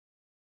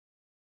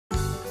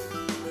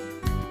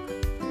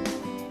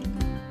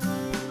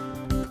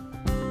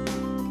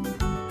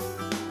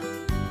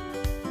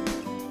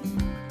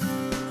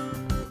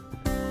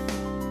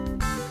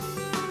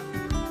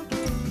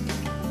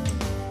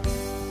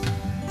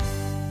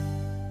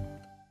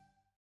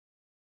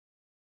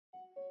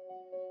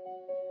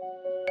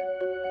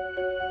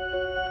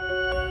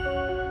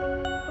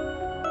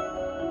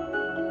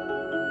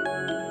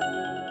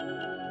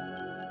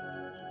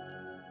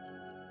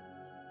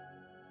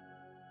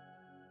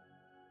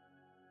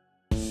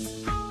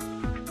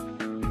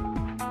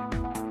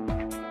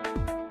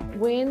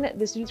when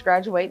the students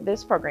graduate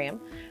this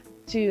program,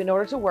 in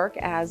order to work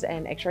as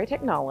an X-ray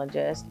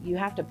technologist, you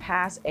have to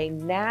pass a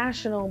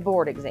national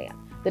board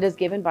exam that is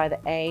given by the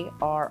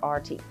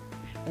ARRT,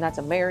 and that's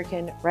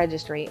American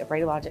Registry of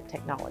Radiologic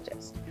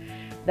Technologists.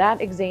 That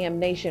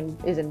examination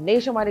is a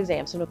nationwide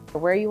exam, so no matter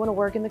where you want to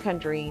work in the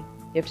country,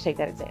 you have to take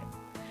that exam.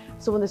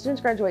 So when the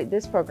students graduate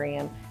this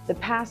program, the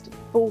past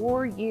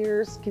 4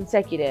 years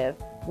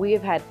consecutive, we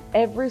have had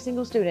every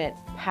single student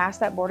pass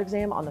that board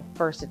exam on the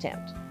first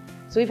attempt.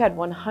 So we've had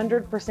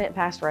 100%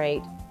 pass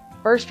rate,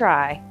 first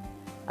try,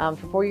 for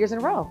 4 years in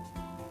a row.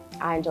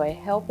 I enjoy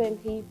helping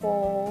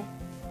people,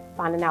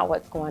 finding out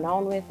what's going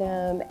on with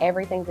them.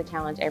 Everything's a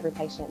challenge, every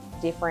patient's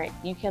different.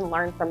 You can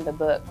learn from the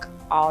book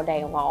all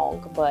day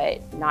long,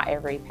 but not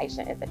every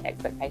patient is a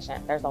textbook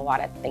patient. There's a lot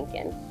of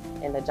thinking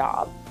in the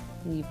job.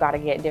 You've got to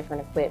get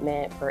different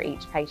equipment for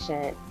each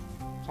patient,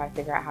 try to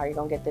figure out how you're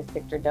going to get this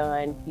picture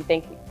done. You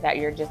think that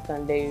you're just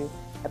going to do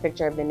a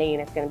picture of the knee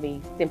and it's going to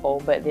be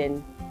simple, but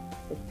then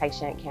this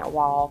patient can't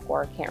walk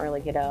or can't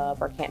really get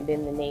up or can't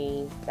bend the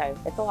knee. So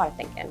it's a lot of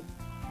thinking.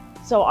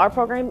 So our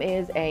program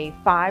is a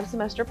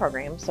 5-semester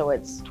program, so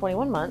it's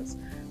 21 months.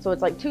 So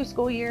it's like 2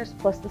 school years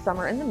plus the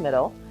summer in the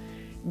middle.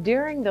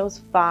 During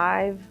those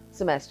 5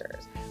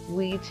 semesters,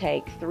 we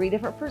take 3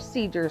 different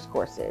procedures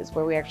courses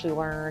where we actually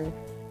learn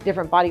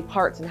different body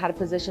parts and how to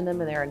position them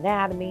in their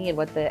anatomy and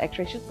what the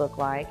X-ray should look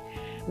like.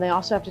 And they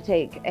also have to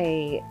take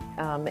a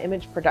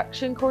image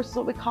production course is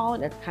what we call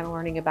it. It's kind of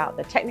learning about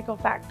the technical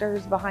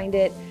factors behind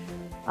it.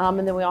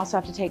 And then we also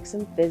have to take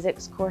some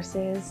physics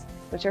courses,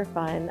 which are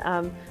fun.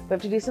 We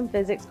have to do some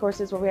physics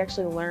courses where we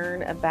actually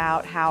learn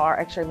about how our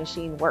X-ray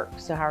machine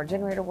works. So how our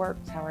generator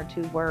works, how our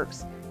tube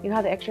works,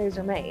 how the X-rays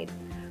are made.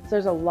 So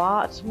there's a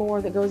lot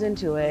more that goes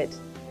into it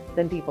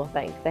than people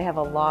think. They have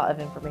a lot of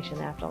information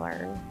they have to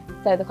learn.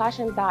 So the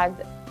classroom size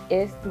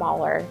is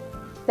smaller.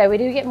 So we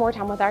do get more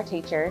time with our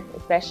teacher,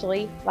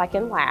 especially like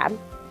in lab.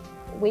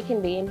 We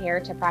can be in here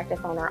to practice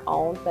on our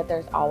own, but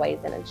there's always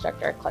an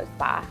instructor close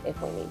by if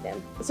we need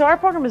them. So our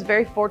program is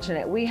very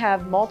fortunate. We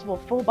have multiple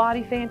full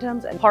body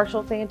phantoms and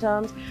partial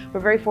phantoms. We're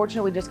very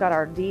fortunate we just got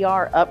our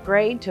DR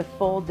upgrade to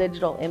full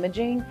digital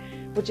imaging,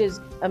 which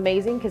is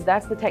amazing because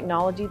that's the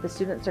technology the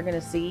students are going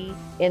to see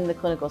in the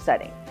clinical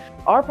setting.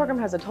 Our program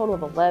has a total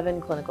of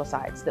 11 clinical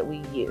sites that we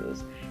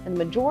use, and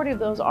the majority of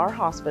those are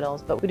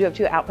hospitals, but we do have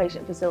 2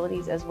 outpatient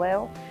facilities as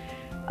well.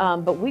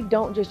 But we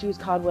don't just use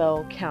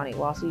Caldwell County.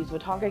 We also use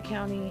Watauga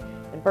County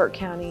and Burke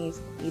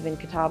counties, even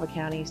Catawba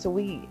County. So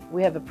we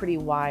have a pretty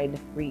wide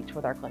reach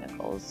with our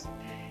clinicals.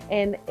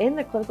 And in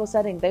the clinical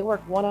setting, they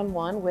work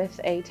one-on-one with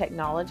a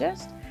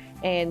technologist.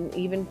 And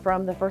even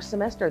from the first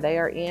semester, they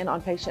are in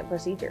on patient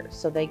procedures.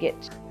 So they get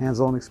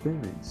hands-on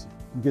experience.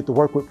 You get to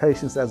work with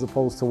patients as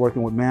opposed to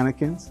working with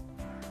mannequins.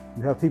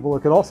 You have people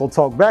that can also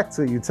talk back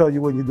to you, tell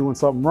you when you're doing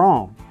something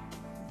wrong.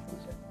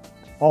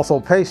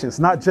 Also patients,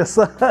 not just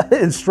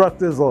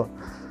instructors or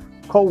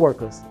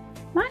co-workers.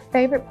 My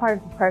favorite part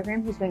of the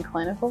program has been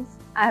clinicals.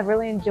 I've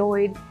really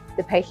enjoyed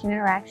the patient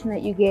interaction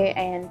that you get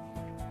and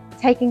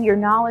taking your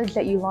knowledge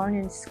that you learn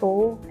in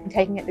school and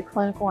taking it to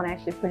clinical and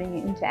actually putting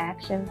it into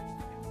action.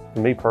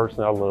 For me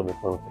personally, I love the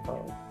clinical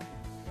time.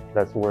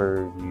 That's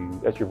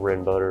that's your bread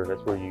and butter.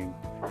 That's where you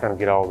kind of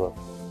get all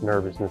the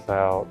nervousness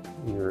out.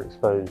 You're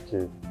exposed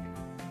to,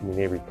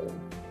 everything.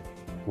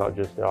 Not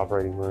just the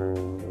operating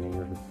room, and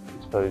you're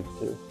exposed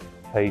to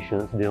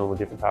patients dealing with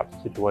different types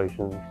of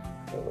situations.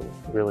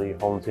 Really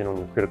hones in on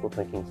your critical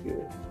thinking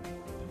skills.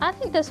 I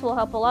think this will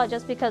help a lot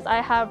just because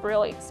I have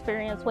real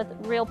experience with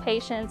real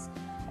patients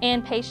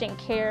and patient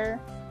care.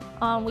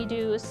 We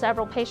do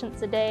several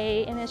patients a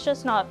day, and it's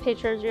just not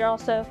pictures. You're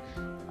also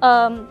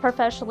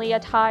professionally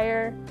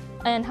attired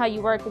and how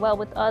you work well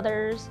with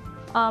others.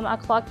 I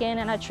clock in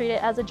and I treat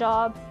it as a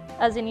job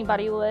as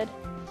anybody would.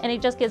 And it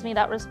just gives me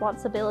that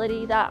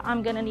responsibility that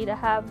I'm gonna need to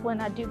have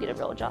when I do get a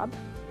real job.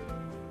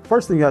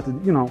 First thing you have to,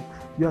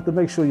 you have to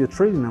make sure you're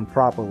treating them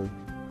properly.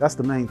 That's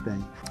the main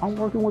thing. I'm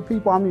working with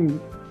people,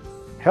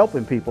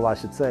 helping people, I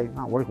should say.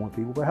 Not working with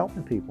people, but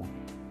helping people.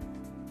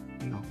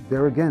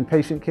 There again,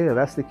 patient care,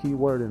 that's the key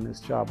word in this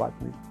job, I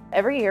think.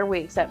 Every year we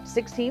accept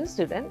 16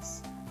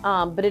 students,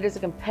 but it is a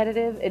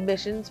competitive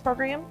admissions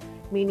program,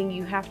 meaning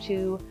you have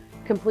to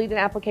complete an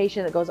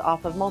application that goes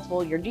off of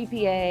your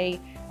GPA,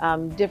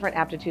 different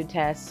aptitude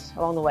tests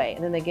along the way,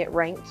 and then they get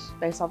ranked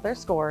based off their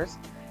scores,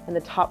 and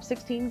the top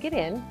 16 get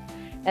in,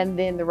 and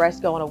then the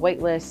rest go on a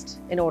wait list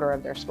in order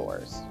of their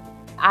scores.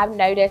 I've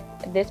noticed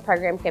this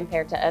program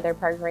compared to other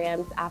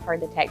programs. I've heard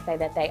the techs say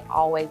that they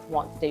always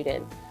want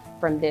students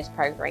from this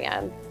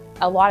program.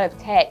 A lot of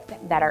techs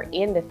that are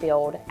in the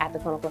field at the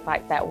clinical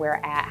sites that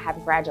we're at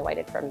have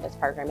graduated from this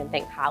program and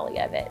think highly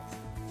of it.